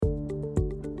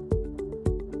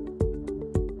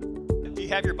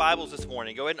have your Bibles this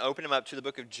morning, go ahead and open them up to the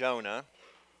book of Jonah.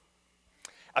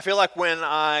 I feel like when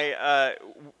it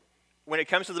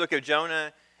comes to the book of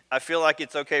Jonah, I feel like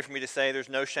it's okay for me to say there's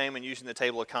no shame in using the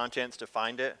table of contents to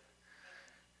find it,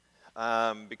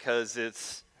 because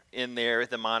it's in there,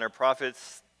 the minor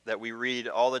prophets that we read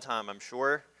all the time, I'm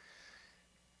sure.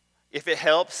 If it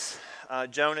helps,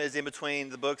 Jonah is in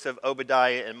between the books of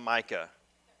Obadiah and Micah.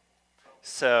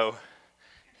 So,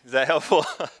 is that helpful?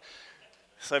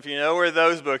 So if you know where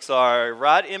those books are,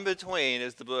 right in between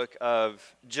is the book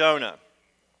of Jonah.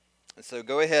 And so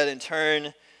go ahead and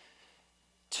turn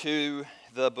to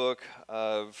the book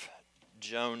of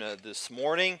Jonah this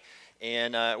morning.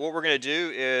 And what we're going to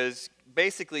do is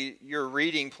basically your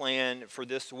reading plan for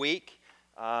this week,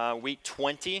 week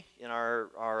 20 in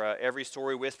our Every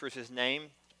Story Whispers His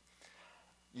Name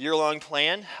year-long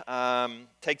plan.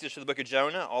 Takes us to the book of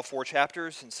Jonah, all 4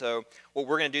 chapters. And so what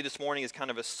we're going to do this morning is kind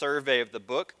of a survey of the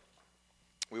book.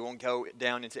 We won't go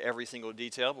down into every single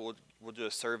detail, but we'll do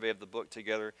a survey of the book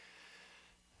together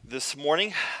this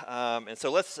morning. And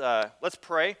so let's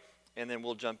pray, and then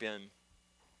we'll jump in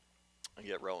and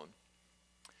get rolling.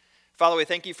 Father, we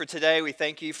thank you for today. We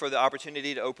thank you for the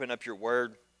opportunity to open up your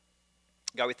word.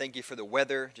 God, we thank you for the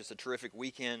weather, just a terrific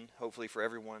weekend, hopefully for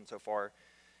everyone so far.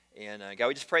 And God,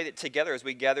 we just pray that together as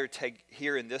we gather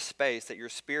here in this space, that your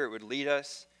Spirit would lead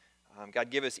us. God,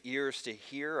 give us ears to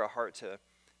hear, a heart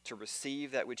to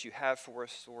receive that which you have for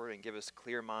us, Lord, and give us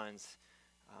clear minds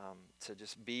to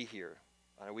just be here.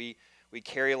 We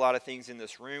carry a lot of things in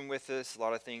this room with us, a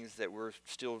lot of things that we're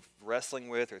still wrestling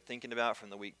with or thinking about from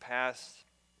the week past,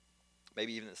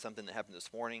 maybe even something that happened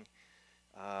this morning,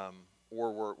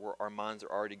 or our minds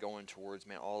are already going towards,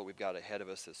 all that we've got ahead of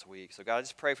us this week. So God, I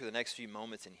just pray for the next few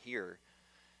moments in here,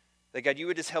 that God, you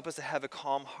would just help us to have a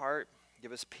calm heart,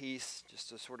 give us peace, just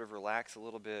to sort of relax a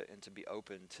little bit and to be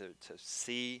open to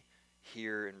see,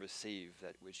 hear, and receive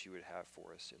that which you would have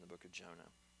for us in the book of Jonah.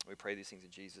 We pray these things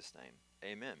in Jesus' name.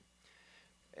 Amen.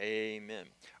 Amen.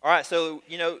 All right, so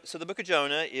the book of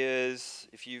Jonah is,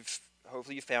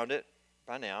 hopefully you found it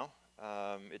by now.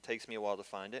 It takes me a while to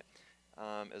find it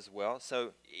as well.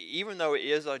 So even though it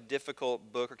is a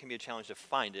difficult book or can be a challenge to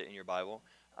find it in your Bible,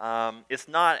 it's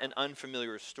not an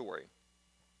unfamiliar story,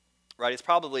 right? It's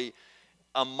probably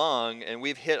and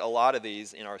we've hit a lot of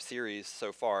these in our series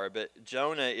so far, but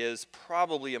Jonah is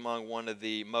probably among one of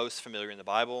the most familiar in the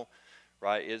Bible,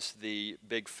 right? It's the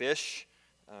big fish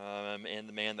and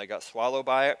the man that got swallowed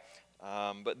by it.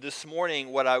 But this morning,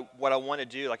 what I want to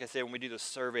do, like I said, when we do the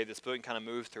survey of this book and kind of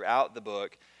move throughout the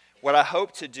book, what I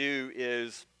hope to do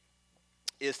is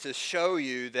to show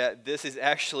you that this is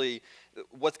actually,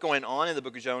 what's going on in the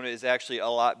book of Jonah is actually a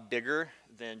lot bigger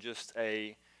than just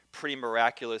a pretty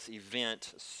miraculous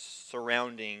event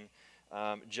surrounding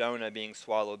Jonah being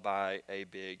swallowed by a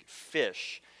big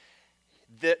fish.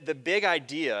 The big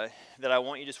idea that I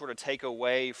want you to sort of take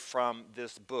away from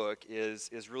this book is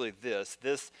really this.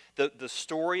 The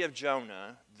story of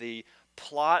Jonah, the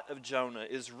plot of Jonah,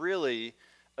 is really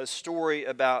a story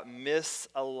about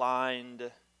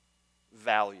misaligned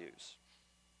values.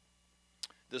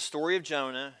 The story of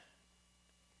Jonah,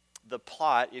 the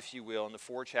plot, if you will, in the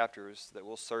 4 chapters that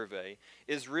we'll survey,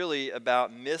 is really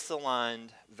about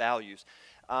misaligned values.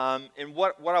 And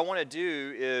what I want to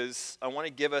do is I want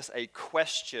to give us a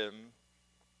question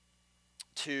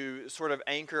to sort of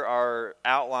anchor our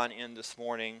outline in this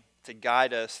morning to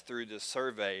guide us through this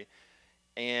survey.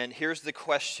 And here's the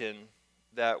question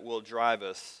that will drive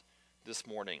us this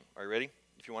morning. Are you ready?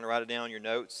 If you want to write it down in your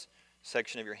notes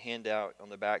section of your handout on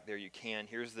the back there, you can.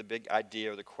 Here's the big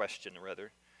idea, or the question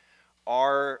rather.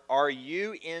 Are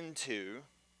you and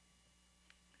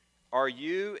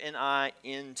I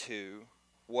into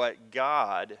what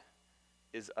God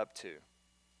is up to?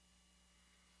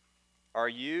 Are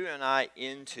you and I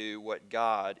into what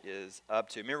God is up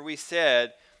to? Remember, we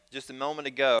said just a moment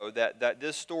ago that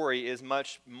this story is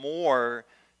much more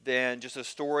than just a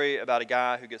story about a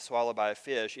guy who gets swallowed by a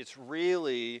fish. It's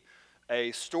really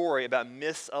a story about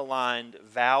misaligned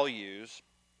values.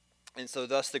 And so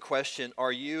thus the question,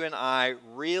 are you and I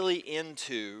really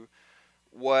into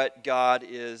what God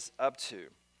is up to?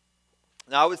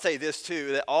 Now I would say this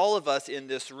too, that all of us in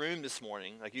this room this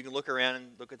morning, like you can look around and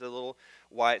look at the little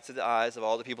whites of the eyes of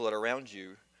all the people that are around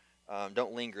you.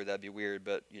 Don't linger, that'd be weird,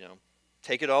 but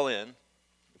take it all in.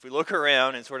 If we look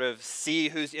around and sort of see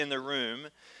who's in the room,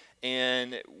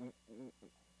 and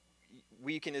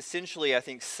we can essentially, I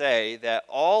think, say that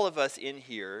all of us in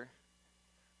here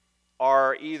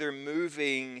are either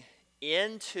moving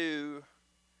into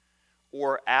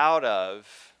or out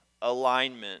of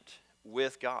alignment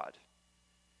with God.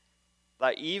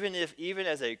 Like even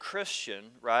as a Christian,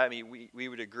 right? I mean, we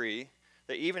would agree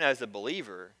that even as a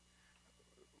believer,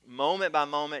 moment by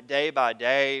moment, day by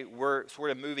day, we're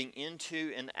sort of moving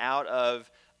into and out of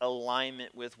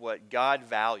alignment with what God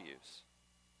values.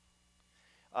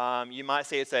 You might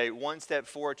say it's a 1 step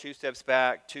forward, 2 steps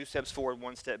back, 2 steps forward,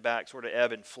 1 step back, sort of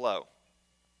ebb and flow.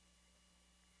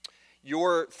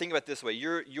 Think about it this way,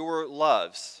 your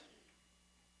loves,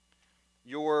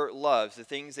 the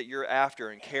things that you're after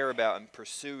and care about and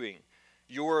pursuing,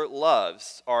 your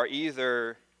loves are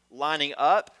either lining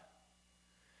up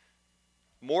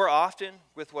more often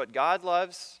with what God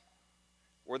loves,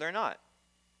 or they're not.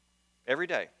 Every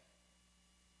day.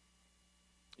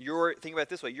 Think about it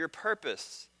this way, your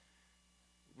purpose,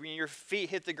 when your feet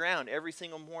hit the ground every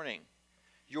single morning,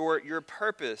 your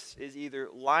purpose is either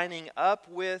lining up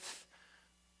with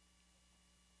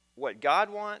what God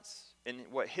wants and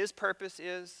what his purpose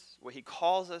is, what he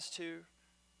calls us to,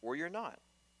 or you're not.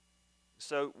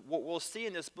 So what we'll see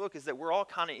in this book is that we're all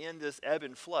kind of in this ebb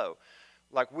and flow.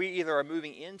 Like we either are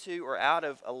moving into or out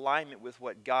of alignment with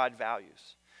what God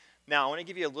values. Now, I want to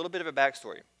give you a little bit of a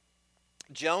backstory.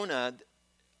 Jonah,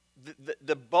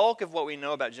 the bulk of what we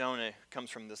know about Jonah comes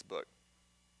from this book.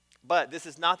 But this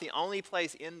is not the only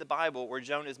place in the Bible where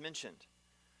Jonah is mentioned.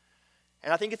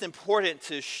 And I think it's important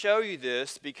to show you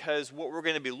this because what we're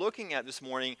going to be looking at this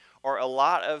morning are a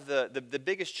lot of the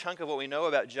biggest chunk of what we know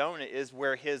about Jonah is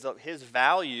where his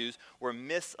values were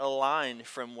misaligned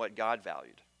from what God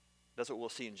valued. That's what we'll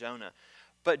see in Jonah.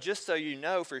 But just so you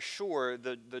know for sure,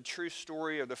 the true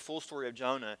story or the full story of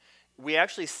Jonah, we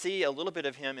actually see a little bit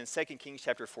of him in 2 Kings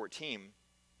chapter 14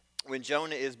 when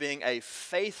Jonah is being a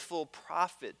faithful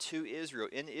prophet to Israel,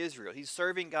 in Israel. He's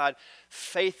serving God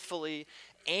faithfully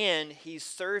and he's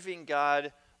serving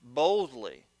God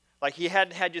boldly. Like he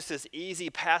hadn't had just this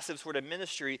easy, passive sort of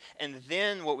ministry, and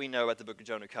then what we know about the book of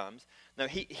Jonah comes. No,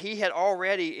 he had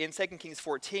already, in 2 Kings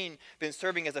 14, been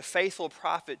serving as a faithful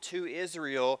prophet to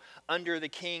Israel under the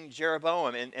king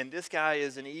Jeroboam, and this guy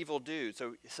is an evil dude.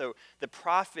 So the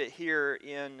prophet here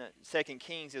in 2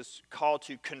 Kings is called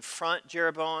to confront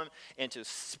Jeroboam and to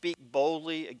speak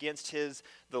boldly against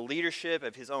the leadership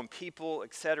of his own people,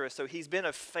 etc. So he's been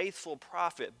a faithful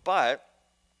prophet, but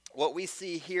what we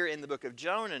see here in the book of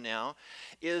Jonah now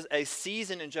is a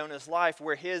season in Jonah's life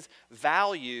where his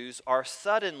values are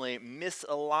suddenly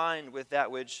misaligned with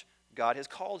that which God has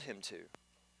called him to.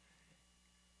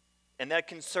 And that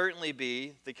can certainly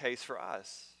be the case for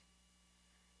us.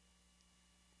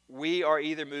 We are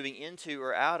either moving into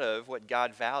or out of what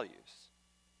God values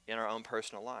in our own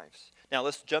personal lives. Now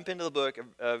let's jump into the book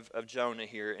of Jonah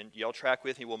here, and y'all track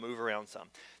with me, we'll move around some.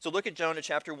 So look at Jonah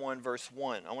chapter 1, verse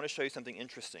 1. I want to show you something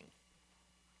interesting.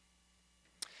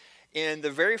 In the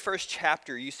very first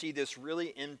chapter, you see this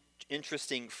really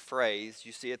interesting phrase.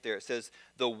 You see it there. It says,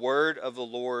 the word of the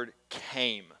Lord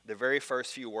came. The very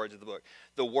first few words of the book.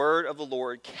 The word of the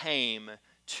Lord came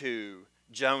to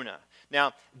Jonah.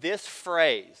 Now, this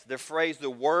phrase, the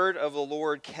word of the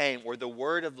Lord came, or the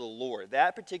word of the Lord,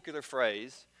 that particular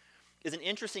phrase is an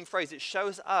interesting phrase. It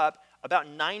shows up about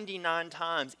 99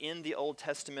 times in the Old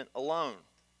Testament alone.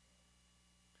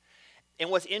 And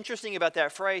what's interesting about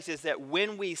that phrase is that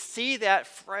when we see that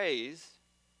phrase,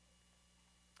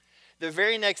 the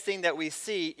very next thing that we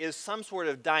see is some sort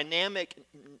of dynamic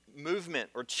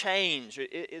movement or change.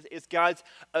 It's God's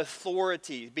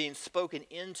authority being spoken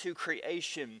into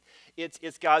creation.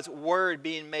 It's God's word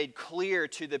being made clear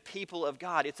to the people of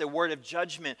God. It's a word of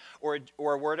judgment or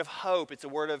a word of hope. It's a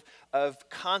word of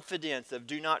confidence, of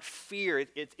do not fear.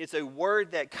 It's a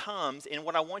word that comes, and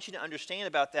what I want you to understand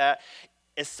about that,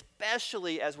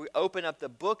 especially as we open up the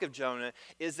book of Jonah,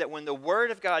 is that when the word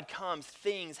of God comes,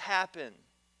 things happen.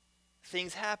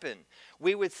 Things happen.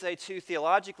 We would say, too,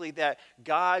 theologically, that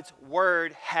God's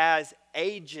word has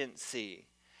agency.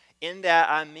 In that,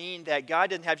 I mean that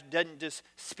God doesn't just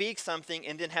speak something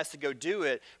and then has to go do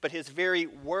it, but his very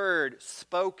word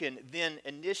spoken then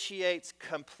initiates,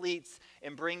 completes,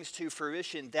 and brings to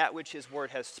fruition that which his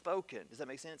word has spoken. Does that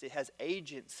make sense? It has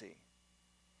agency.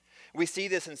 We see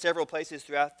this in several places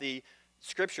throughout the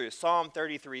scriptures. Psalm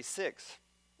 33:6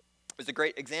 is a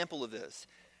great example of this.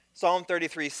 Psalm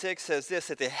 33:6 says this,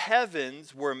 that the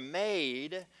heavens were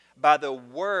made by the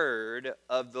word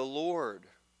of the Lord.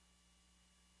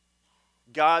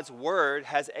 God's word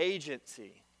has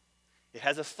agency. It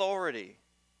has authority.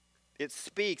 It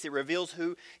speaks. It reveals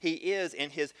who he is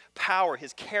and his power,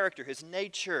 his character, his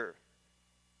nature.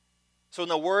 So when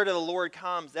the word of the Lord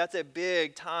comes, that's a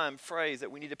big time phrase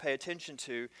that we need to pay attention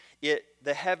to.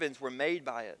 The heavens were made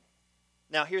by it.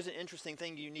 Now here's an interesting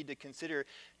thing you need to consider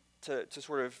to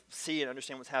sort of see and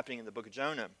understand what's happening in the book of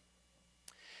Jonah.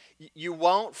 You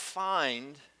won't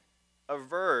find a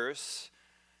verse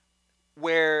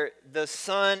where the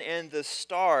sun and the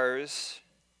stars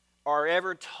are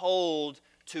ever told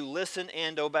to listen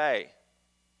and obey,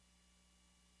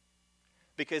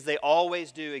 because they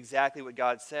always do exactly what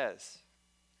God says.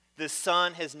 The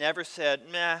sun has never said,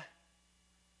 "Meh,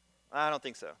 I don't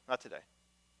think so, not today."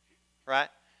 Right?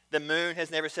 The moon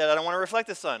has never said, "I don't want to reflect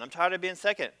the sun. I'm tired of being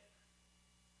second."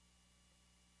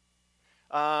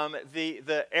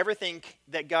 Everything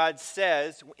that God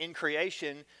says in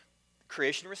creation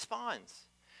responds.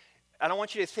 I don't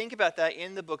want you to think about that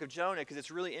in the book of Jonah, because it's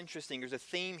really interesting. There's a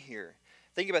theme here.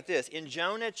 Think about this. In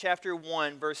Jonah chapter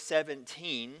 1, verse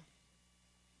 17,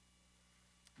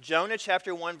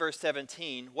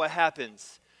 what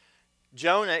happens?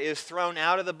 Jonah is thrown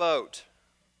out of the boat.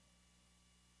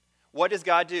 What does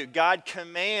God do? God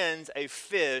commands a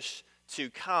fish to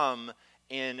come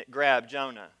and grab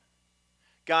Jonah.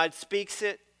 God speaks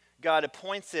it, God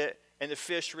appoints it, and the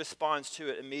fish responds to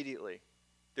it immediately.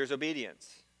 There's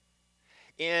obedience.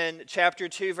 In chapter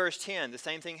 2, verse 10, the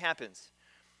same thing happens.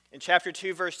 In chapter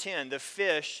 2, verse 10, the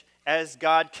fish, as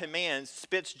God commands,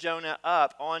 spits Jonah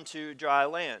up onto dry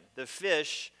land. The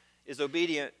fish is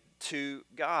obedient to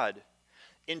God.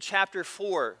 In chapter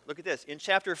 4, look at this. In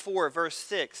chapter 4, verse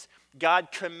 6,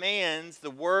 God commands, the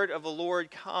word of the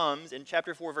Lord comes. In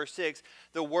chapter 4, verse 6,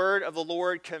 the word of the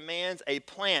Lord commands a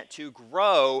plant to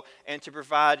grow and to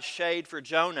provide shade for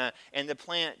Jonah, and the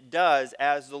plant does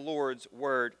as the Lord's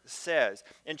word says.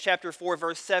 In chapter 4,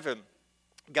 verse 7,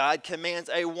 God commands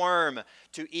a worm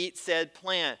to eat said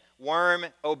plant. Worm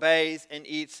obeys and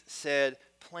eats said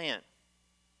plant.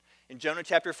 In Jonah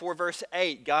chapter 4, verse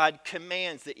 8, God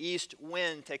commands the east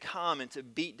wind to come and to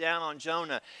beat down on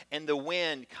Jonah, and the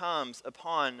wind comes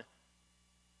upon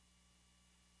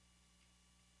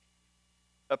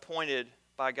appointed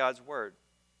by God's word.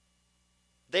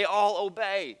 They all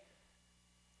obey.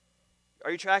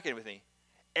 Are you tracking with me?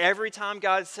 Every time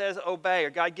God says obey, or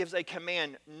God gives a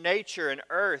command, nature and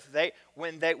earth,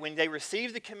 when they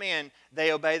receive the command,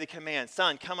 they obey the command.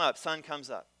 Sun, come up. Sun comes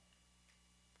up.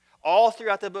 All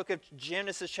throughout the book of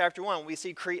Genesis chapter 1, we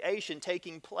see creation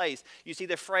taking place. You see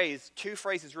two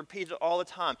phrases repeated all the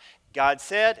time. God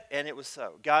said, and it was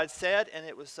so. God said, and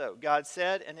it was so. God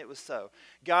said, and it was so.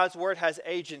 God's word has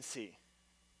agency.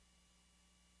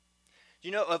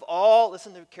 You know,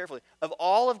 listen to it carefully, of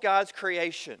all of God's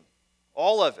creation,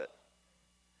 all of it,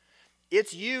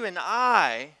 it's you and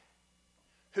I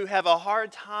who have a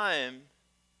hard time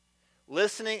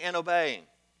listening and obeying,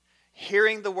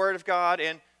 hearing the word of God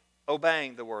and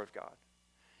obeying the word of God.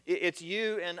 It's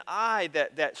you and I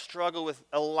that struggle with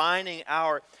aligning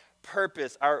our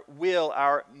purpose, our will,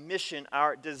 our mission,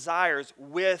 our desires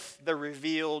with the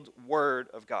revealed word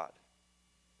of God.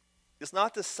 It's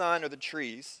not the sun or the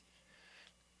trees.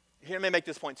 Here, let me make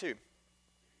this point too.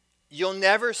 You'll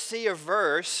never see a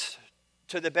verse,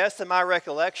 to the best of my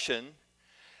recollection,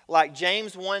 like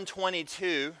James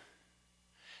 1:22,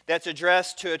 that's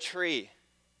addressed to a tree.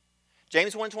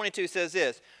 James 1:22 says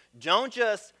this: don't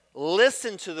just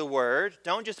listen to the word,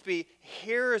 don't just be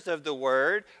hearers of the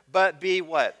word, but be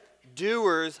what?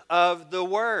 Doers of the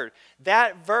word.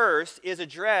 That verse is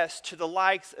addressed to the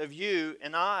likes of you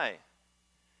and I.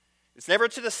 It's never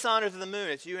to the sun or to the moon,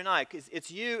 it's you and I.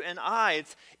 It's you and I.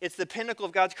 It's the pinnacle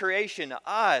of God's creation,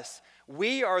 us.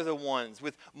 We are the ones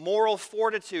with moral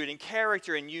fortitude and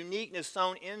character and uniqueness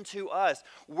sown into us.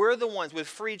 We're the ones with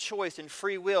free choice and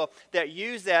free will that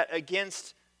use that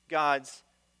against God's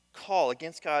call,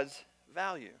 against God's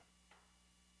value.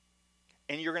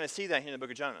 And you're going to see that here in the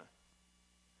book of Jonah.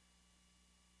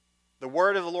 The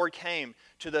word of the Lord came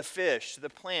to the fish, to the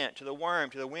plant, to the worm,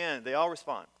 to the wind. They all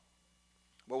respond.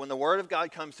 But when the word of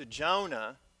God comes to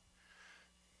Jonah,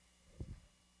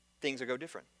 things will go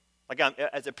different. Like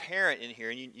as a parent in here,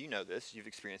 and you know this, you've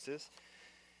experienced this.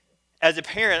 As a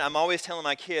parent, I'm always telling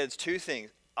my kids two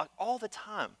things all the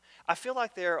time. I feel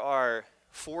like there are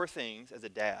 4 things as a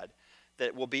dad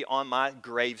that will be on my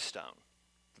gravestone.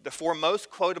 The 4 most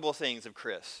quotable things of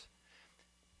Chris: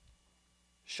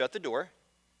 shut the door,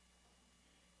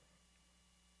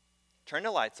 turn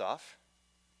the lights off,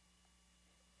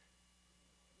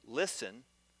 listen,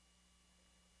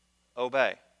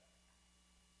 obey.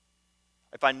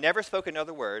 If I never spoke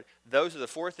another word, those are the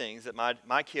 4 things that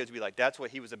my kids would be like, that's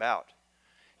what he was about.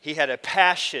 He had a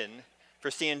passion for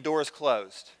seeing doors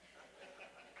closed.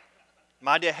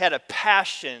 My dad had a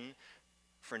passion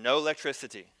for no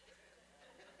electricity.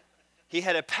 He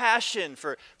had a passion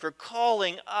for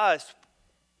calling us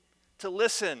to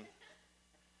listen.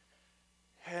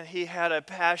 And he had a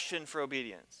passion for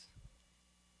obedience.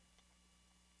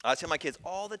 I tell my kids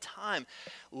all the time,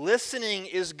 listening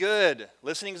is good.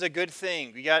 Listening is a good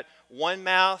thing. We got one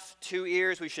mouth, two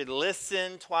ears. We should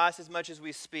listen twice as much as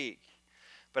we speak.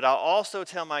 But I also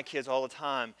tell my kids all the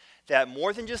time that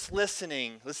more than just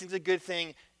listening is a good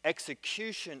thing.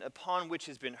 Execution upon which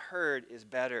has been heard is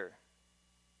better.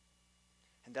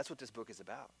 And that's what this book is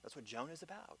about. That's what Jonah is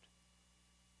about.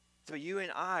 So you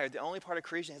and I are the only part of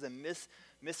creation that has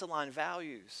misaligned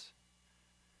values.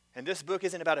 And this book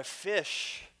isn't about a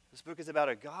fish. This book is about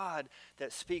a God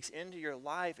that speaks into your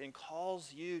life and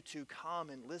calls you to come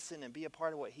and listen and be a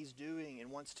part of what he's doing and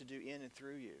wants to do in and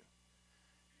through you,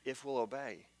 if we'll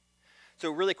obey. So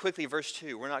really quickly, verse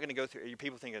 2. We're not going to go through,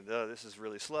 people thinking, oh, this is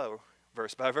really slow,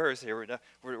 verse by verse here.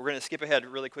 We're going to skip ahead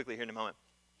really quickly here in a moment.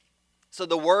 So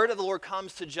the word of the Lord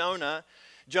comes to Jonah.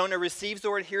 Jonah receives the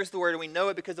word, hears the word, and we know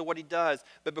it because of what he does.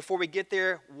 But before we get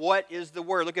there, what is the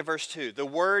word? Look at verse 2. The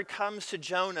word comes to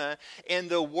Jonah, and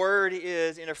the word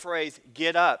is, in a phrase,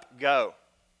 get up, go.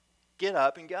 Get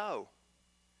up and go.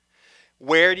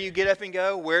 Where do you get up and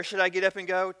go? Where should I get up and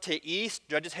go? To east?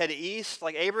 Do I just head east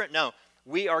like Abraham? No,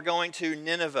 we are going to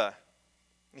Nineveh.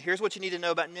 Here's what you need to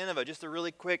know about Nineveh. Just a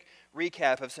really quick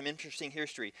recap of some interesting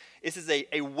history. This is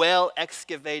a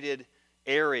well-excavated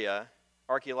area,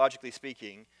 archaeologically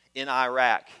speaking, in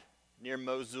Iraq, near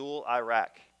Mosul,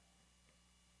 Iraq.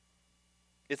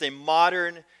 It's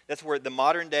that's where the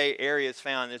modern day area is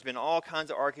found. There's been all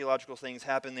kinds of archaeological things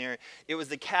happen there. It was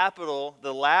the capital,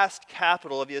 the last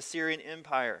capital of the Assyrian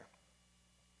Empire.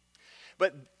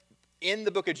 But in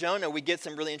the book of Jonah, we get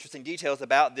some really interesting details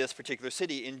about this particular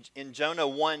city. In Jonah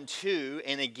 1:2,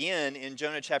 and again in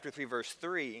Jonah chapter 3, verse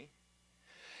 3,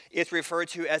 it's referred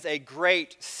to as a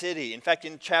great city. In fact,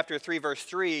 in chapter 3, verse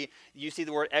 3, you see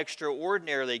the word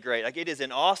extraordinarily great. Like, it is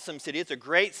an awesome city. It's a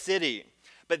great city.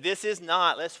 But this is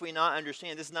not, lest we not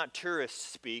understand, this is not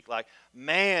tourist speak. Like,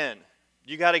 man,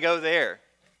 you got to go there.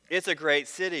 It's a great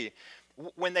city.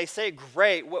 When they say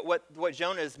great, what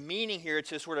Jonah is meaning here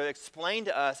to sort of explain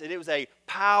to us, it was a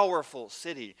powerful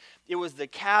city. It was the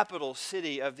capital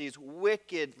city of these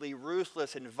wickedly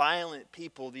ruthless and violent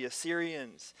people, the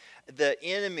Assyrians, the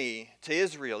enemy to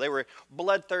Israel. They were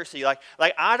bloodthirsty. Like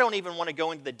I don't even want to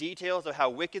go into the details of how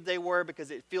wicked they were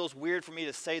because it feels weird for me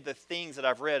to say the things that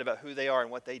I've read about who they are and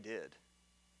what they did.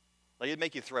 Like, it'd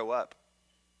make you throw up.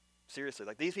 Seriously,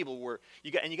 like, these people were,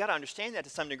 you got to understand that to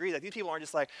some degree. Like, these people aren't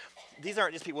just like, these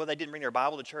aren't just people, well, they didn't bring their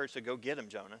Bible to church, so go get them,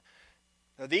 Jonah.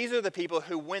 No, these are the people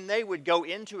who, when they would go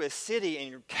into a city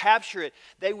and capture it,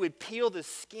 they would peel the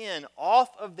skin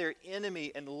off of their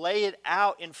enemy and lay it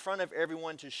out in front of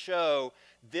everyone to show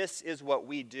this is what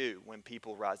we do when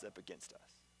people rise up against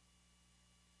us.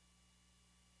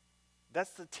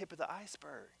 That's the tip of the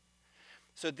iceberg.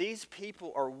 So these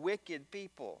people are wicked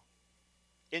people.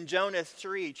 In Jonah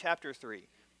 3, chapter 3,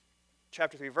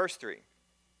 verse 3,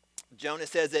 Jonah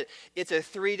says that it's a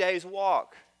 3 days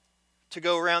walk to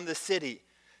go around the city.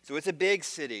 So it's a big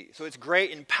city. So it's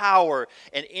great in power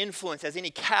and influence, as any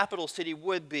capital city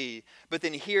would be. But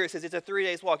then here it says it's a 3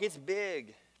 days walk. It's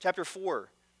big. Chapter 4,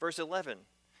 verse 11,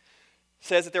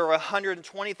 says that there were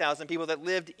 120,000 people that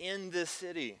lived in this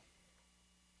city.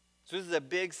 So this is a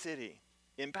big city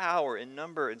in power, in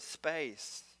number, in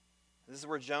space. This is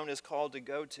where Jonah is called to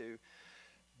go to.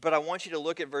 But I want you to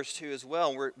look at verse 2 as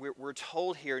well. We're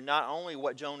told here not only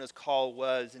what Jonah's call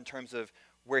was in terms of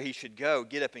where he should go,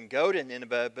 get up and go to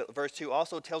Nineveh, but verse 2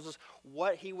 also tells us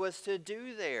what he was to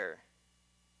do there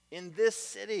in this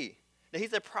city. Now,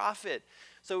 he's a prophet,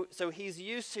 so he's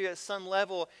used to, at some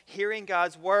level, hearing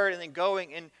God's word and then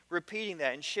going and repeating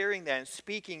that and sharing that and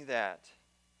speaking that.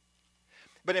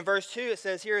 But in verse 2, it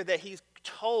says here that he's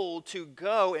told to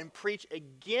go and preach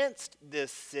against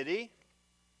this city.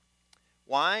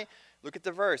 Why? Look at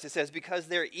the verse. It says, because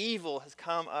their evil has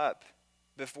come up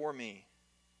before me.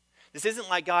 This isn't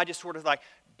like God just sort of like,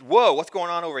 whoa, what's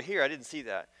going on over here? I didn't see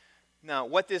that. No,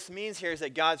 what this means here is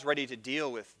that God's ready to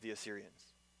deal with the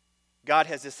Assyrians. God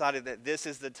has decided that this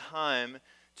is the time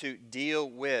to deal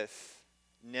with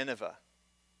Nineveh.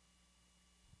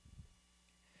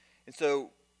 And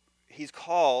so he's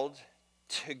called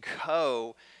to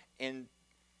go and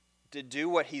to do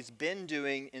what he's been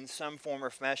doing in some form or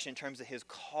fashion in terms of his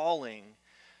calling,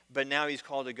 but now he's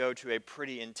called to go to a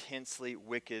pretty intensely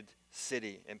wicked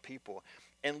city and people.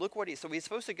 And look what so he's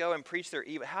supposed to go and preach their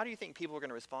evil. How do you think people are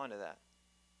going to respond to that?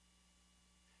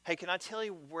 Hey, can I tell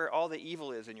you where all the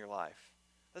evil is in your life?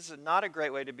 This is not a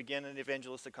great way to begin an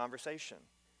evangelistic conversation.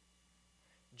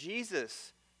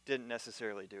 Jesus didn't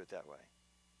necessarily do it that way.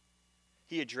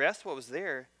 He addressed what was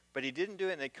there, but he didn't do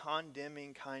it in a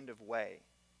condemning kind of way.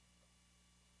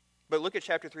 But look at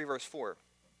chapter 3, verse 4.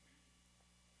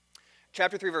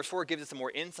 Chapter 3, verse 4 gives us some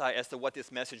more insight as to what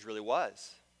this message really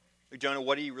was. Like, Jonah,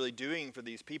 what are you really doing for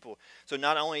these people? So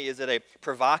not only is it a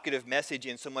provocative message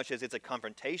in so much as it's a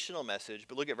confrontational message,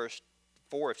 but look at verse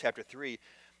 4 of chapter 3.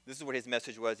 This is what his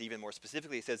message was even more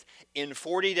specifically. It says, in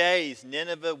 40 days,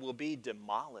 Nineveh will be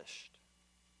demolished.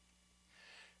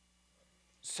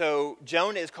 So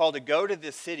Jonah is called to go to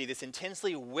this city, this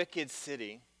intensely wicked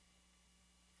city.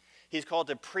 He's called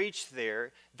to preach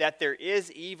there, that there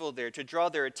is evil there, to draw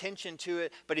their attention to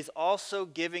it, but he's also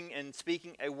giving and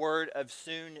speaking a word of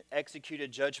soon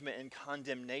executed judgment and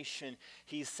condemnation.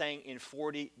 He's saying in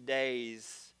 40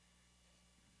 days,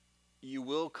 you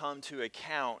will come to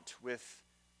account with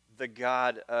the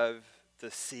God of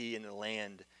the sea and the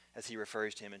land, as he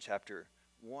refers to him in chapter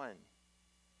 1.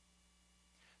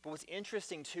 But what's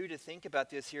interesting, too, to think about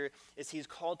this here is he's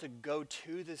called to go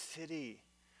to the city.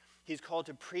 He's called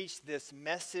to preach this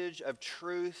message of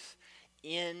truth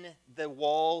in the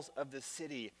walls of the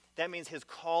city. That means his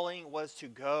calling was to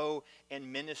go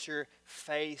and minister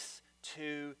face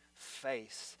to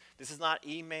face. This is not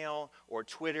email or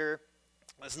Twitter.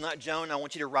 This is not, Jonah, I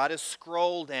want you to write a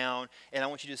scroll down and I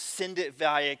want you to send it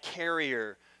via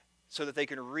carrier so that they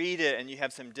can read it and you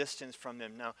have some distance from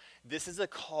them. Now, this is a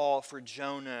call for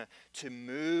Jonah to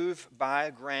move by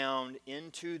ground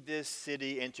into this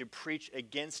city and to preach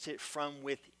against it from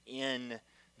within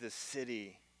the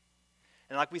city.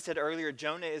 And like we said earlier,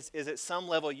 Jonah is at some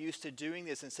level used to doing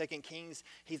this. In 2 Kings,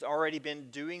 he's already been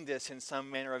doing this in some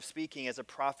manner of speaking as a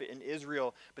prophet in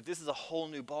Israel. But this is a whole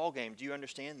new ballgame. Do you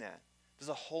understand that? This is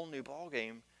a whole new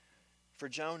ballgame for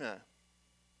Jonah.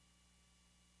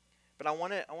 But I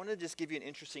want to just give you an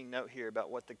interesting note here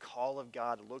about what the call of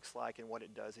God looks like and what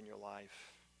it does in your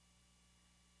life.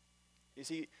 You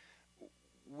see,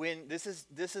 when this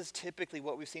is typically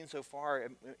what we've seen so far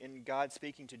in God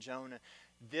speaking to Jonah.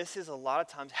 This is a lot of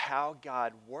times how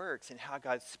God works and how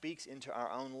God speaks into our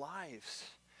own lives.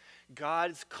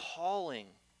 God's calling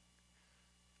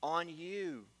on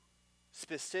you,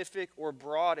 specific or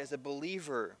broad, as a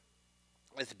believer,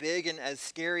 as big and as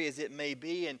scary as it may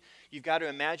be. And you've got to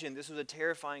imagine this was a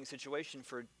terrifying situation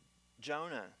for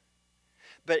Jonah.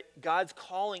 But God's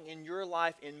calling in your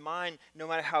life, in mine, no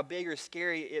matter how big or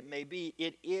scary it may be,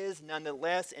 it is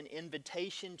nonetheless an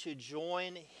invitation to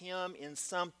join him in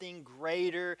something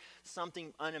greater,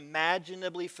 something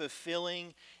unimaginably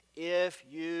fulfilling, if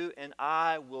you and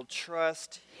I will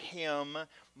trust him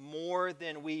more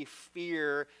than we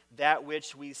fear that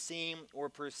which we seem or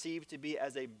perceive to be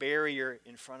as a barrier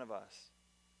in front of us.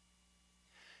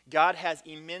 God has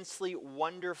immensely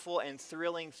wonderful and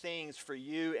thrilling things for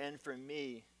you and for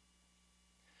me,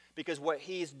 because what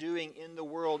he's doing in the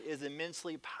world is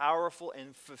immensely powerful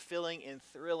and fulfilling and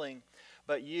thrilling.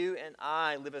 But you and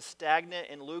I live a stagnant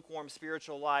and lukewarm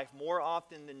spiritual life more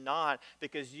often than not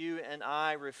because you and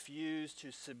I refuse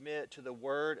to submit to the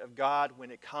word of God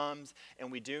when it comes,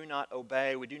 and we do not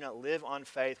obey. We do not live on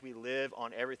faith. We live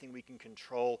on everything we can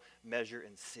control, measure,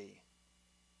 and see.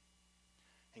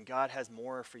 And God has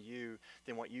more for you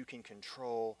than what you can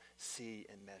control, see,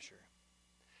 and measure.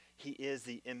 He is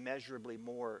the immeasurably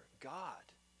more God.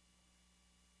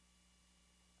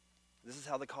 This is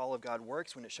how the call of God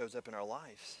works when it shows up in our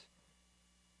lives.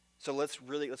 So let's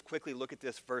quickly look at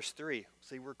this verse 3.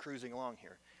 See, we're cruising along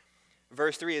here.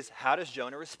 Verse 3 is, how does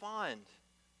Jonah respond?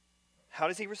 How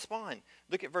does he respond?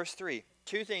 Look at verse 3.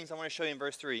 Two things I want to show you in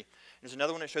verse 3. There's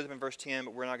another one that shows up in verse 10,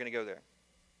 but we're not going to go there.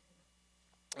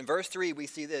 In verse 3, we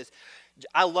see this.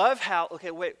 I love how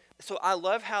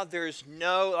there's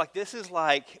no, this is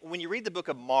like, when you read the book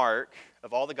of Mark,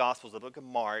 of all the Gospels, the book of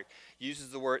Mark uses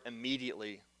the word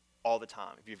immediately all the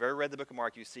time. If you've ever read the book of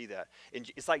Mark, you see that. And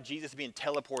it's like Jesus being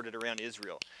teleported around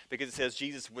Israel, because it says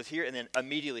Jesus was here and then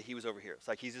immediately he was over here. It's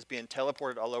like he's just being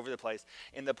teleported all over the place.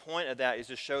 And the point of that is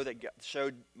to show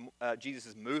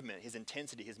Jesus' movement, his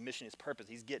intensity, his mission, his purpose.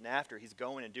 He's getting after, he's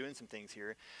going and doing some things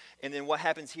here. And then what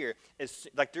happens here is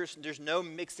like there's no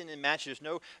mixing and matching. There's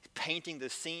no painting the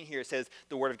scene here. It says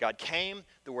the word of God came,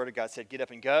 the word of God said get up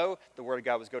and go. The word of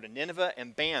God was go to Nineveh,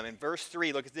 and bam, in verse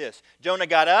 3, look at this. Jonah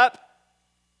got up.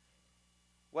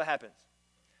 What happens?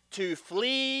 To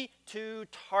flee to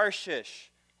Tarshish.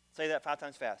 Say that 5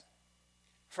 times fast.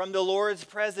 From the Lord's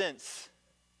presence.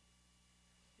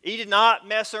 He did not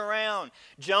mess around.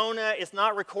 Jonah is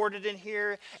not recorded in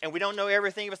here, and we don't know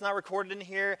everything if it's not recorded in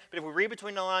here, but if we read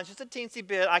between the lines just a teensy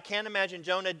bit, I can't imagine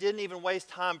Jonah didn't even waste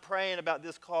time praying about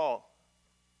this call.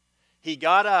 He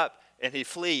got up and he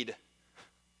fled.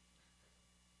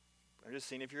 I'm just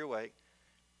seeing if you're awake.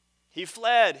 He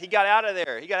fled. He got out of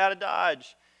there. He got out of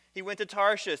Dodge. He went to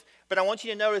Tarshish. But I want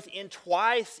you to notice in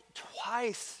twice,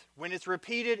 when it's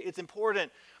repeated, it's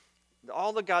important.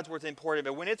 All of God's word is important,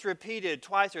 but when it's repeated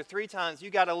twice or three times, you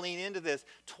got to lean into this.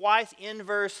 Twice in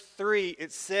verse 3,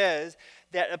 it says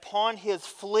that upon his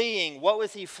fleeing, what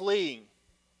was he fleeing?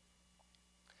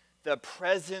 The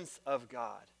presence of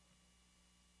God.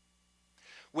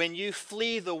 When you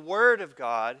flee the word of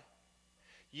God,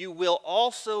 you will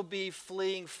also be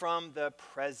fleeing from the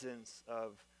presence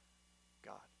of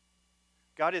God.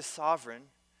 God is sovereign.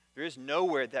 There is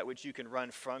nowhere that which you can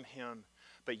run from him,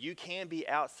 but you can be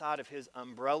outside of his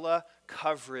umbrella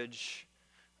coverage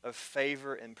of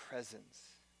favor and presence.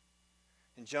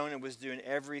 And Jonah was doing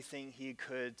everything he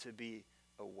could to be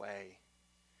away.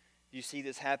 You see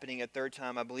this happening a third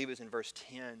time, I believe it's in verse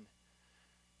 10.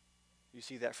 You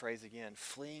see that phrase again,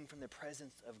 fleeing from the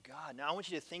presence of God. Now I want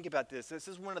you to think about this. This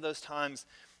is one of those times,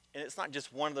 and it's not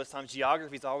just one of those times.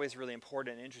 Geography is always really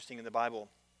important and interesting in the Bible.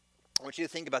 I want you to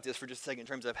think about this for just a second in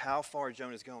terms of how far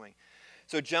Jonah is going.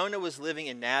 So Jonah was living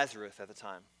in Nazareth at the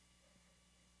time.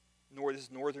 This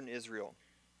is northern Israel.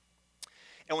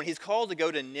 And when he's called to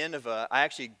go to Nineveh, I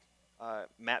actually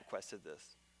map quested this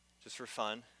just for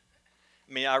fun.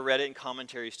 I mean, I read it in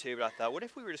commentaries too, but I thought, what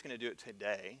if we were just going to do it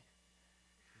today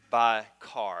by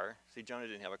car? See, Jonah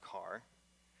didn't have a car.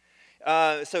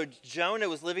 So Jonah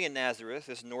was living in Nazareth,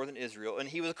 this is northern Israel, and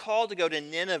he was called to go to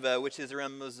Nineveh, which is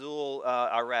around Mosul,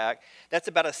 Iraq. That's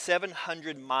about a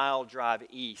 700-mile drive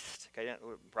east. Okay,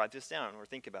 write this down or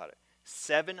think about it.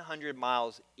 700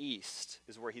 miles east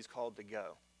is where he's called to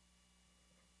go.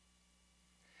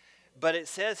 But it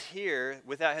says here,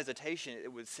 without hesitation,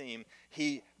 it would seem,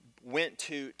 he went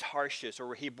to Tarshish,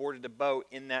 or he boarded a boat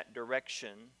in that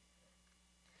direction.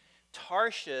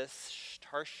 Tarshish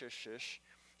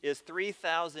is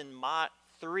 3,000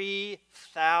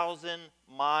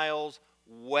 miles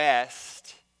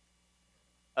west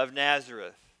of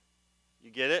Nazareth.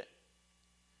 You get it?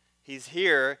 He's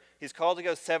here. He's called to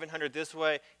go 700 this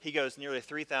way. He goes nearly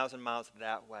 3,000 miles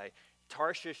that way.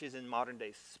 Tarshish is in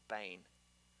modern-day Spain.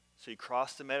 So he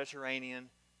crossed the Mediterranean,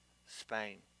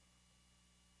 Spain.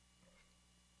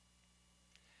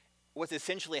 What's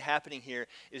essentially happening here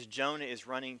is Jonah is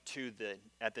running to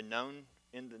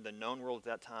in the known world at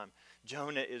that time.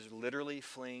 Jonah is literally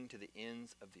fleeing to the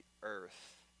ends of the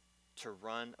earth to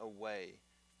run away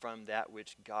from that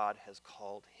which God has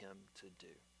called him to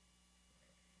do.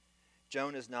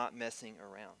 Jonah's not messing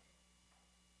around.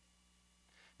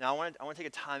 Now I want to take a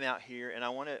time out here, and I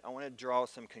want to draw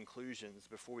some conclusions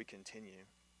before we continue.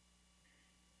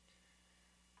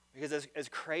 Because as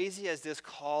crazy as this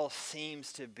call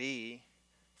seems to be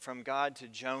from God to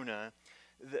Jonah,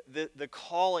 the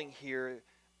calling here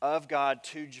of God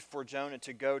for Jonah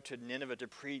to go to Nineveh to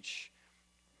preach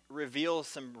reveals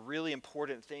some really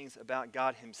important things about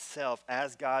God himself,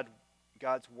 as God's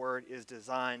word is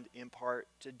designed in part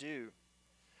to do.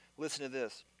 Listen to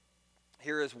this.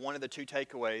 Here is one of the two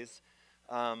takeaways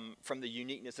from the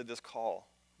uniqueness of this call.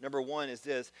 Number one is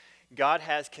this: God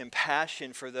has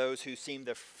compassion for those who seem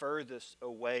the furthest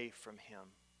away from him.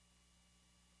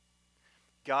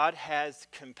 God has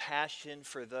compassion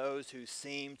for those who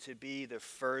seem to be the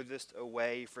furthest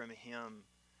away from him.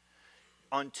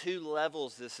 On two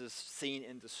levels, this is seen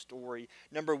in the story.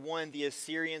 Number one, the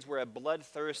Assyrians were a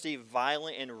bloodthirsty,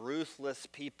 violent, and ruthless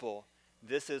people.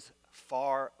 This is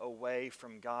far away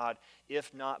from God,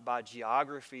 if not by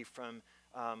geography from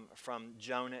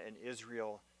Jonah and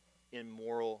Israel in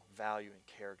moral value and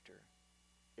character.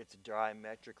 It's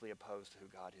diametrically opposed to who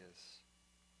God is.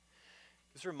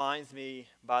 This reminds me,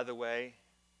 by the way,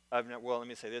 let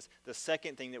me say this. The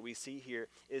second thing that we see here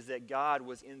is that God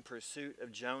was in pursuit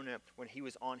of Jonah when he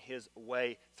was on his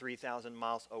way 3,000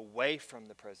 miles away from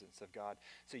the presence of God.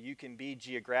 So you can be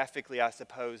geographically, I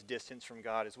suppose, distanced from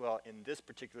God as well in this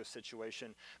particular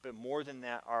situation. But more than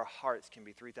that, our hearts can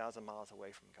be 3,000 miles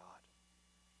away from God.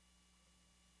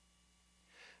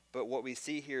 But what we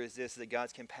see here is this, that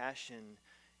God's compassion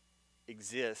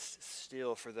exists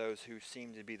still for those who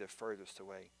seem to be the furthest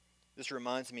away. This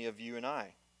reminds me of you and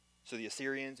I. So the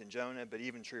Assyrians and Jonah, but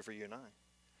even true for you and I.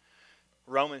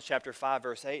 Romans chapter 5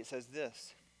 verse 8 says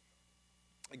this: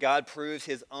 God proves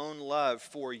his own love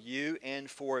for you and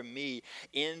for me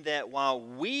in that while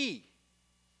we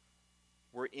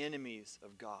were enemies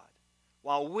of God,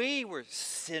 while we were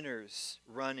sinners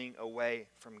running away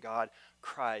from God,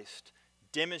 Christ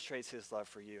demonstrates his love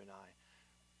for you and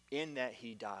I in that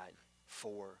he died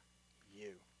for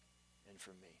you and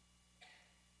for me.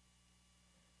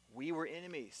 We were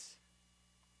enemies.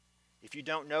 If you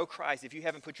don't know Christ, if you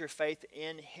haven't put your faith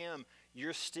in him,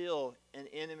 you're still an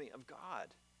enemy of God.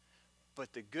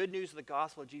 But the good news of the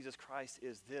gospel of Jesus Christ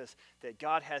is this, that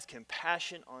God has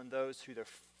compassion on those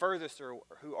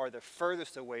who are the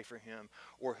furthest away from him,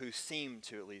 or who seem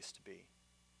to at least be.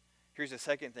 Here's the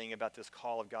second thing about this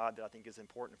call of God that I think is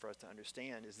important for us to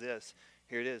understand is this.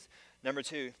 Here it is. Number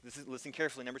two, listen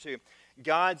carefully. Number two,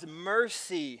 God's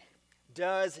mercy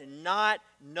does not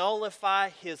nullify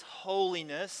his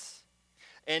holiness,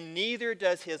 and neither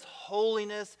does his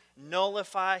holiness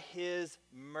nullify his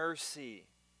mercy.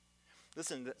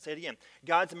 Listen, say it again.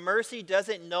 God's mercy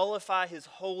doesn't nullify his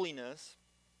holiness,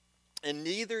 and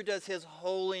neither does his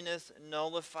holiness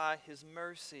nullify his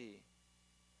mercy.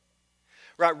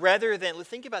 Right, rather than, let's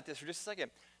think about this for just a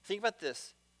second. Think about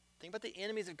this. Think about the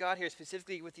enemies of God here,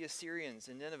 specifically with the Assyrians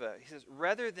in Nineveh. He says,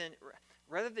 rather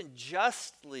than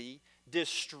justly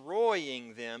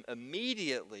destroying them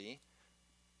immediately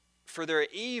for their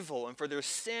evil and for their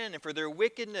sin and for their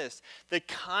wickedness,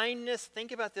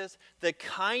 think about this, the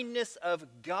kindness of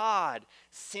God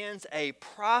sends a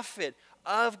prophet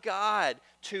of God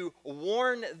to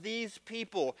warn these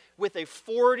people with a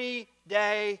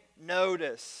 40-day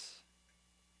notice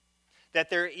that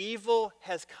their evil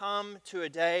has come to a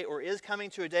day, or is coming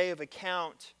to a day of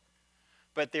account,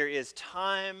 but there is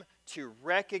time to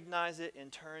recognize it and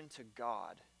turn to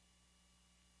God.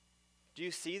 Do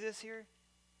you see this here?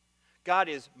 God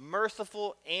is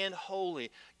merciful and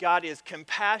holy. God is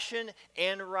compassion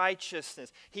and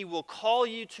righteousness. He will call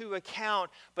you to account,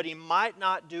 but he might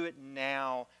not do it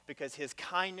now because his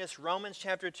kindness, Romans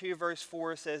chapter 2 verse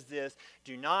 4 says this,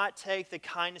 do not take the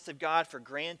kindness of God for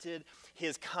granted.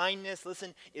 His kindness,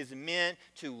 listen, is meant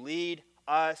to lead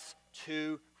us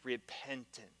to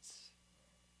repentance.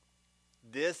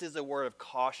 This is a word of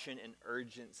caution and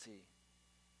urgency.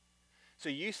 So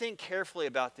you think carefully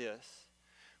about this.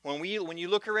 When you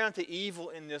look around to evil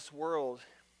in this world,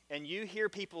 and you hear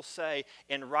people say,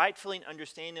 and rightfully and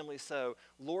understandably so,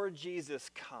 Lord Jesus,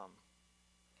 come.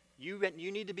 You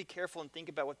need to be careful and think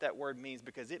about what that word means,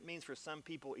 because it means for some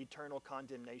people eternal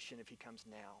condemnation if he comes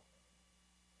now.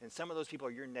 And some of those people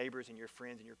are your neighbors and your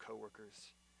friends and your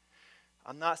coworkers.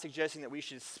 I'm not suggesting that we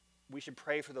should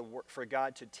pray for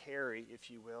God to tarry, if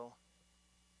you will.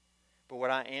 But what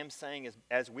I am saying is,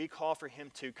 as we call for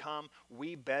him to come,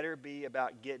 we better be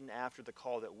about getting after the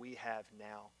call that we have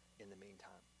now in the meantime.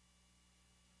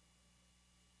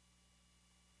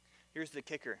 Here's the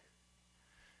kicker.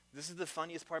 This is the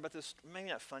funniest part about this. Maybe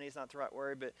not funny, it's not the right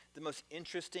word, but the most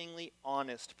interestingly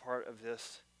honest part of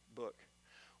this book.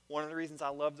 One of the reasons I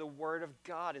love the Word of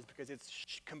God is because it's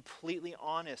completely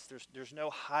honest. There's no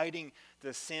hiding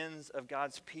the sins of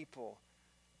God's people.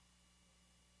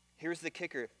 Here's the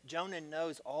kicker. Jonah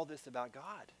knows all this about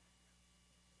God.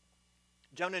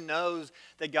 Jonah knows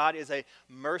that God is a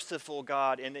merciful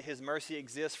God and that his mercy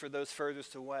exists for those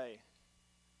furthest away.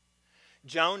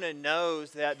 Jonah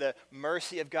knows that the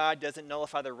mercy of God doesn't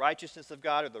nullify the righteousness of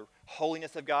God or the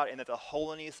holiness of God, and that the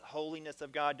holiness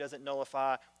of God doesn't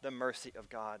nullify the mercy of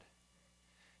God.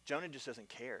 Jonah just doesn't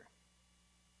care.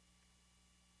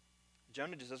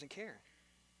 Jonah just doesn't care.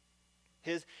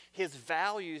 His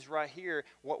values right here,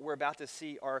 what we're about to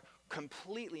see, are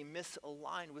completely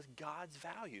misaligned with God's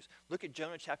values. Look at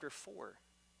Jonah chapter 4.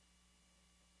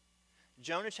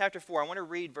 Jonah chapter 4, I want to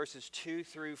read verses 2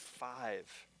 through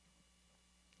 5.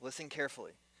 Listen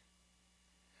carefully.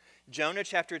 Jonah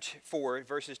chapter 4,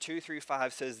 verses 2 through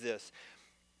 5 says this,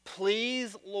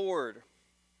 "Please, Lord,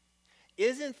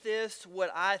 isn't this what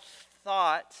I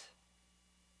thought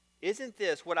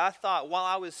while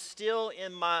I was still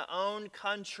in my own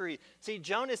country?" See,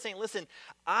 Jonah is saying, listen,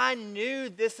 I knew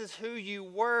this is who you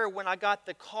were when I got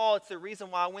the call. It's the reason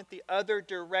why I went the other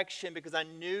direction, because I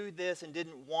knew this and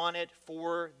didn't want it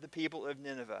for the people of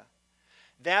Nineveh.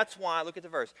 That's why, look at the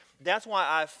verse, that's why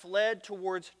I fled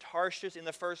towards Tarshish in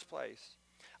the first place.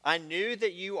 I knew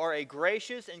that you are a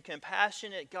gracious and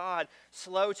compassionate God,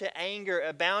 slow to anger,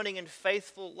 abounding in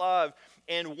faithful love,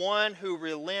 and one who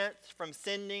relents from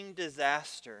sending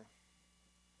disaster.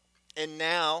 And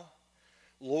now,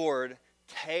 Lord,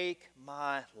 take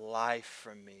my life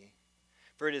from me,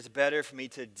 for it is better for me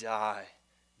to die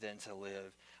than to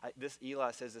live. This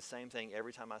Eli says the same thing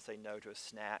every time I say no to a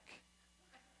snack.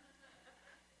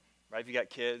 Right? If you got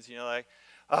kids, like,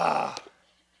 I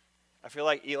feel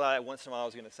like Eli, once in a while, I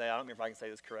was going to say, I don't remember if I can say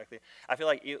this correctly. I feel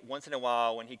like once in a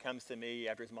while, when he comes to me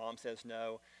after his mom says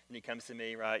no, and he comes to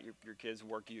me, right, your kids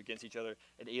work you against each other,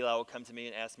 and Eli will come to me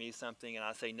and ask me something, and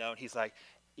I say no, and he's like,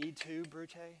 "E tu,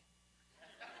 Brute?" I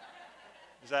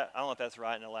don't know if that's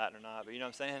right in the Latin or not, but you know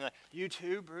what I'm saying? Like, "You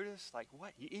too, Brutus?" Like,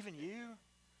 what? Even you?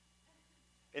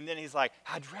 And then he's like,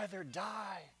 "I'd rather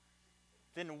die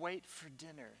than wait for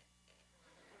dinner."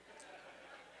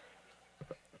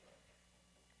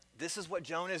 This is what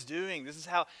Jonah is doing. This is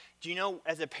how, do you know,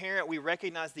 as a parent, we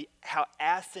recognize how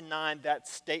asinine that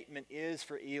statement is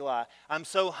for Eli. I'm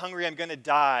so hungry, I'm going to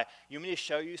die. You want me to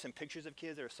show you some pictures of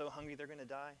kids that are so hungry they're going to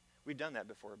die? We've done that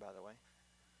before, by the way.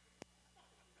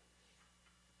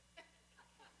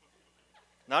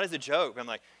 Not as a joke, but I'm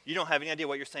like, you don't have any idea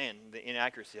what you're saying, the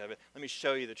inaccuracy of it. Let me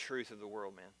show you the truth of the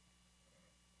world, man.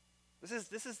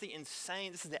 This is the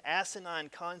insane, this is the asinine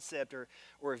concept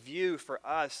or view for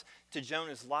us to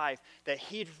Jonah's life, that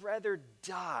he'd rather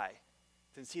die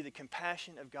than see the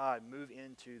compassion of God move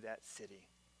into that city.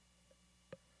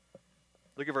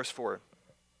 Look at verse 4.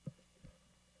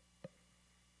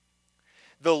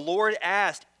 The Lord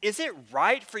asked, "Is it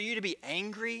right for you to be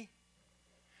angry?"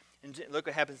 And look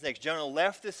what happens next. Jonah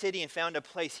left the city and found a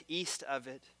place east of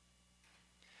it.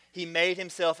 He made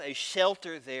himself a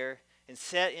shelter there and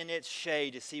sat in its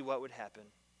shade to see what would happen.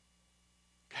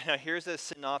 Now here's a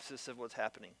synopsis of what's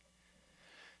happening.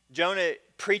 Jonah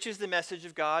preaches the message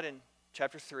of God in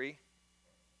chapter 3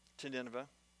 to Nineveh.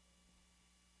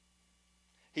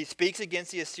 He speaks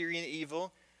against the Assyrian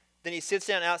evil. Then he sits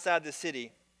down outside the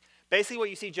city. Basically what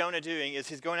you see Jonah doing is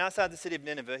he's going outside the city of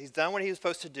Nineveh. He's done what he was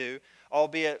supposed to do,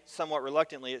 albeit somewhat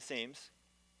reluctantly it seems.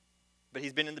 But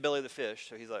he's been in the belly of the fish,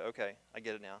 so he's like, okay, I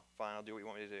get it now. Fine, I'll do what you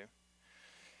want me to do.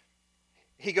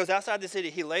 He goes outside the city.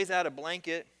 He lays out a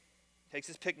blanket, takes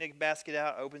his picnic basket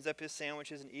out, opens up his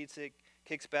sandwiches and eats it,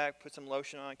 kicks back, puts some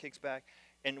lotion on, kicks back.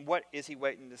 And what is he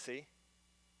waiting to see?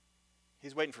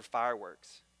 He's waiting for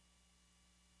fireworks.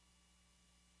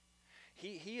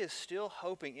 He is still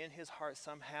hoping in his heart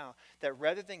somehow that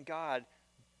rather than God,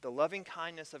 the loving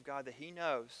kindness of God that he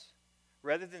knows,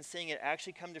 rather than seeing it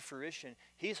actually come to fruition,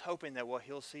 he's hoping that what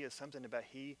he'll see is something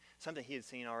he had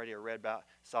seen already or read about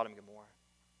Sodom and Gomorrah.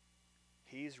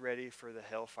 He's ready for the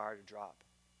hellfire to drop.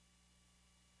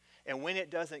 And when it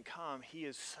doesn't come, he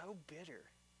is so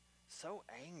bitter, so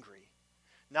angry.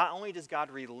 Not only does God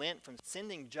relent from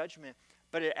sending judgment,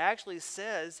 but it actually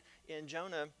says in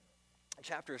Jonah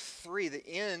chapter 3, the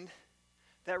end,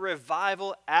 that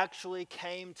revival actually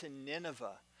came to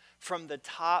Nineveh from the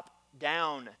top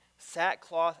down.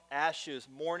 Sackcloth, ashes,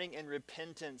 mourning, and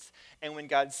repentance. And when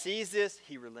God sees this,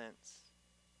 he relents.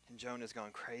 And Jonah's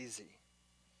gone crazy.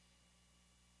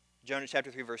 Jonah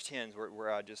chapter 3 verse 10 is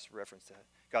where I just referenced that.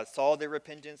 God saw their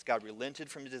repentance. God relented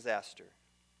from the disaster.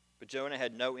 But Jonah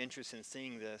had no interest in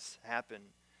seeing this happen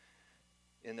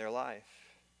in their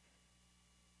life.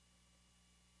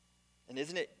 And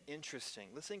isn't it interesting?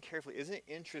 Listen carefully. Isn't it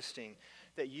interesting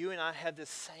that you and I have the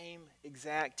same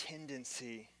exact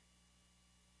tendency?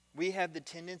 We have the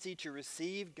tendency to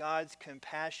receive God's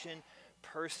compassion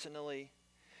personally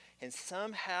and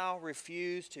somehow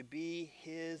refuse to be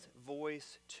his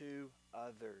voice to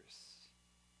others.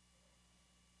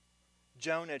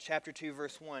 Jonah chapter 2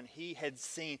 verse 1, he had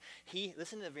seen,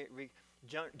 listen to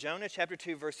Jonah chapter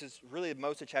 2 verses, really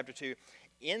most of chapter 2,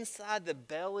 inside the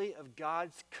belly of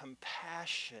God's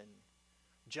compassion,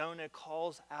 Jonah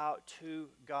calls out to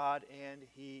God and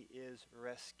he is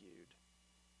rescued.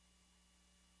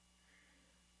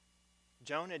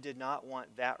 Jonah did not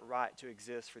want that right to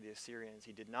exist for the Assyrians.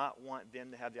 He did not want them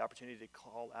to have the opportunity to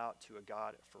call out to a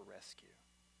God for rescue.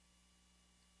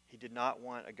 He did not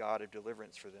want a God of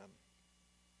deliverance for them.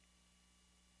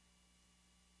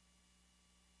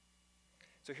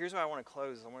 So here's where I want to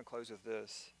close. I want to close with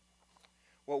this.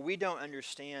 What we don't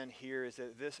understand here is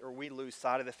that we lose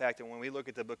sight of the fact that when we look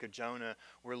at the book of Jonah,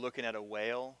 we're looking at a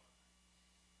whale.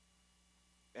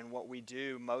 And what we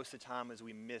do most of the time is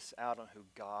we miss out on who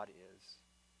God is.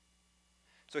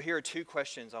 So here are two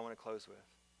questions I want to close with.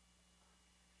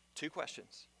 Two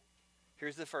questions.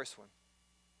 Here's the first one.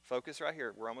 Focus right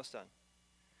here. We're almost done.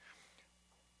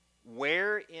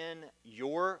 Where in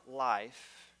your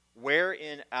life, where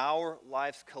in our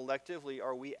lives collectively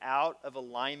are we out of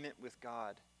alignment with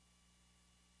God?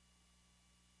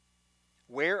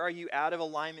 Where are you out of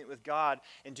alignment with God?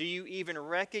 And do you even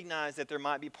recognize that there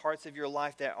might be parts of your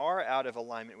life that are out of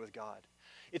alignment with God?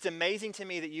 It's amazing to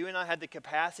me that you and I had the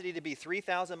capacity to be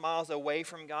 3,000 miles away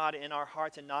from God in our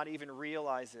hearts and not even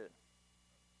realize it.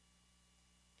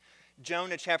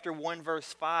 Jonah chapter 1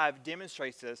 verse 5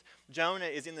 demonstrates this. Jonah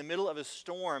is in the middle of a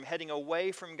storm heading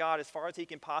away from God as far as he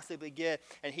can possibly get,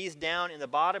 and he's down in the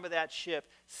bottom of that ship,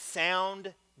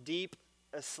 sound deep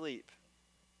asleep.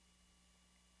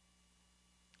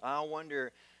 I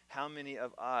wonder how many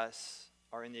of us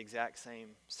are in the exact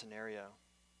same scenario.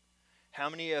 How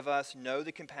many of us know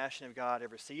the compassion of God,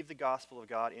 have received the gospel of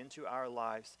God into our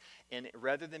lives, and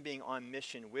rather than being on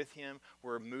mission with him,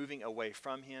 we're moving away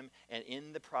from him, and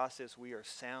in the process we are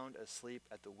sound asleep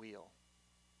at the wheel.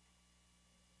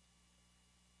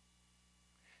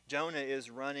 Jonah is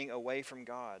running away from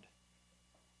God.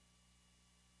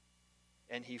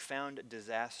 And he found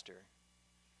disaster.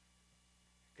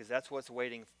 Because that's what's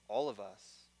awaiting all of us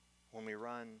when we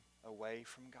run away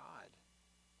from God,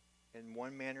 in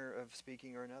one manner of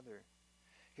speaking or another.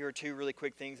 Here are two really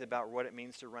quick things about what it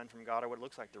means to run from God, or what it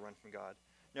looks like to run from God.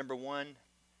 Number one,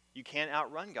 you can't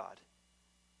outrun God.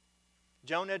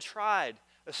 Jonah tried.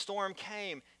 A storm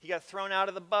came. He got thrown out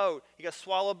of the boat. He got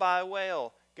swallowed by a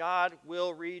whale. God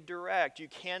will redirect. You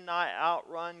cannot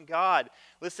outrun God.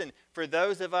 Listen, for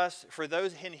those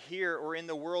in here or in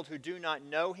the world who do not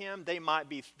know him, they might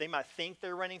think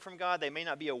they're running from God. They may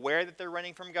not be aware that they're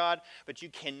running from God, but you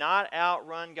cannot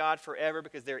outrun God forever,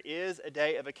 because there is a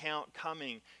day of account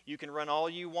coming. You can run all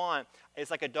you want.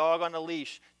 It's like a dog on a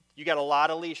leash. You got a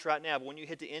lot of leash right now, but when you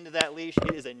hit the end of that leash,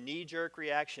 it is a knee-jerk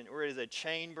reaction, or it is a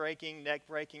chain-breaking,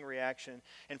 neck-breaking reaction.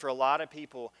 And for a lot of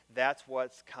people, that's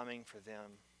what's coming for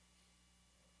them.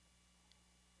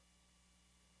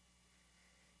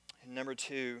 And number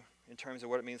two, in terms of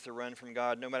what it means to run from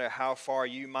God, no matter how far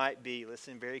you might be,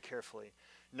 listen very carefully,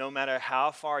 no matter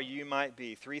how far you might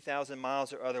be, 3,000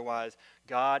 miles or otherwise,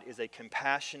 God is a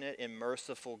compassionate and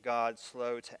merciful God,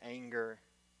 slow to anger.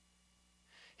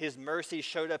 His mercy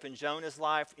showed up in Jonah's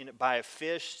life by a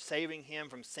fish saving him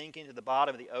from sinking to the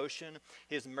bottom of the ocean.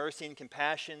 His mercy and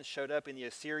compassion showed up in the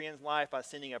Assyrians' life by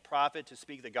sending a prophet to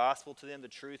speak the gospel to them, the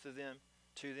truth of them,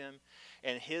 to them.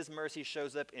 And his mercy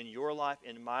shows up in your life,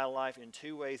 in my life, in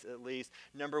two ways at least.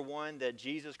 Number one, that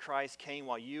Jesus Christ came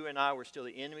while you and I were still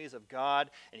the enemies of God,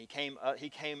 and he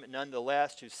came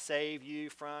nonetheless to save you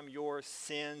from your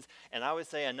sins. And I would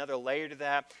say another layer to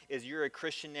that is you're a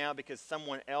Christian now because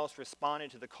someone else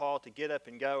responded to the call to get up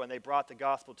and go, and they brought the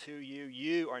gospel to you.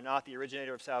 You are not the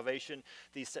originator of salvation.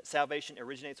 The salvation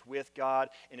originates with God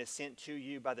and is sent to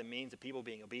you by the means of people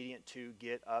being obedient to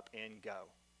get up and go.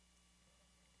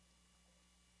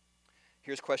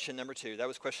 Here's question number two. That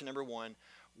was question number one.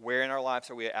 Where in our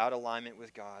lives are we out of alignment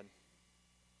with God?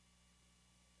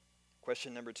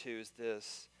 Question number two is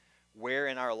this. Where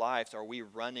in our lives are we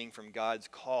running from God's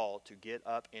call to get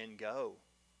up and go?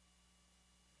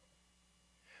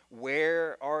 Who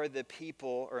are the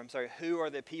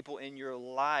people in your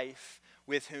life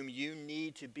with whom you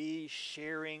need to be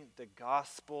sharing the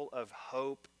gospel of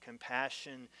hope,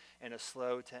 compassion, and a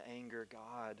slow to anger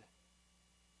God?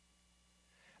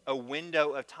 A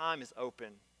window of time is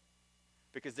open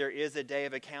because there is a day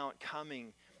of account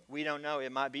coming. We don't know.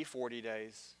 It might be 40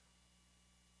 days.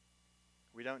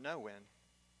 We don't know when.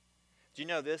 Do you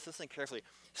know this? Listen carefully.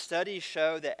 Studies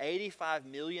show that 85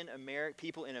 million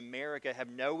people in America have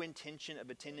no intention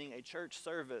of attending a church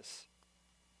service.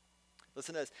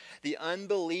 Listen to this. The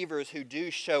unbelievers who do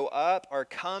show up are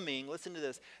coming, listen to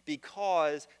this,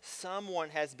 because someone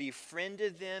has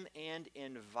befriended them and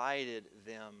invited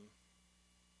them.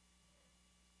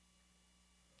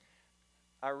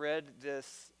 I read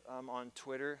this on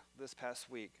Twitter this past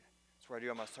week. That's where I do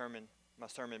all my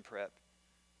sermon prep,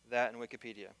 that and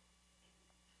Wikipedia.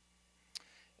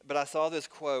 But I saw this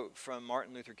quote from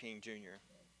Martin Luther King Jr.,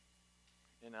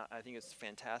 and I think it's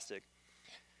fantastic.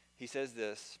 He says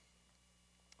this: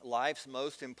 life's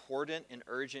most important and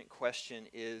urgent question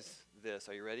is this.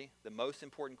 Are you ready? The most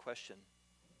important question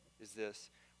is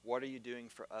this: what are you doing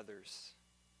for others?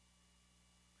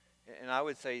 And I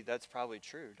would say that's probably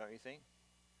true, don't you think?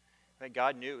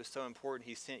 God knew it was so important.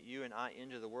 He sent you and I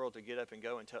into the world to get up and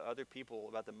go and tell other people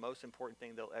about the most important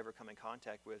thing they'll ever come in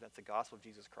contact with. That's the gospel of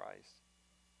Jesus Christ.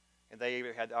 And they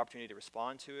either had the opportunity to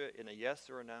respond to it in a yes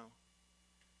or a no.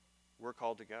 We're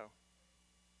called to go.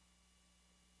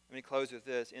 Let me close with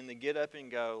this. In the get up and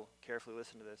go, carefully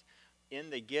listen to this. In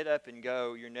the get up and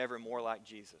go, you're never more like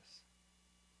Jesus.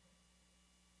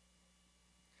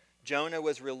 Jonah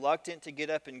was reluctant to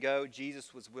get up and go.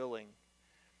 Jesus was willing.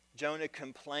 Jonah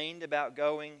complained about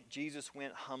going. Jesus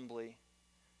went humbly.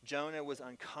 Jonah was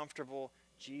uncomfortable.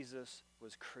 Jesus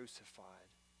was crucified.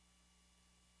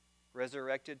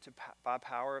 Resurrected by the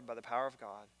power of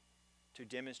God to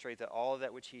demonstrate that all of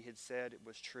that which he had said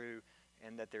was true,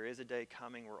 and that there is a day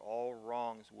coming where all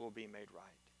wrongs will be made right.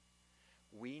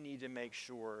 We need to make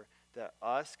sure that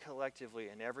us collectively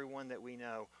and everyone that we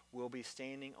know will be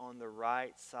standing on the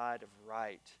right side of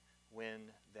right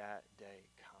when that day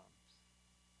comes.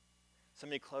 So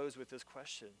let me close with this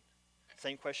question.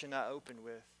 Same question I opened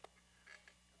with.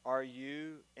 Are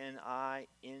you and I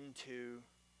into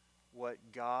what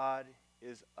God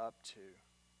is up to?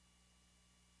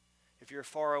 If you're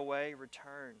far away,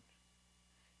 return.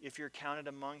 If you're counted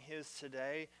among his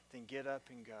today, then get up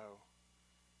and go.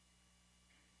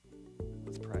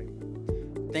 Let's pray.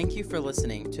 Thank you for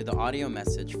listening to the audio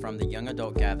message from the Young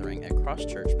Adult Gathering at Cross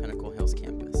Church Pinnacle Hills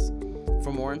campus.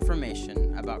 For more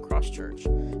information about Cross Church,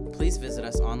 please visit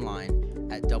us online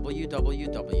at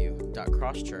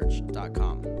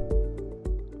www.crosschurch.com.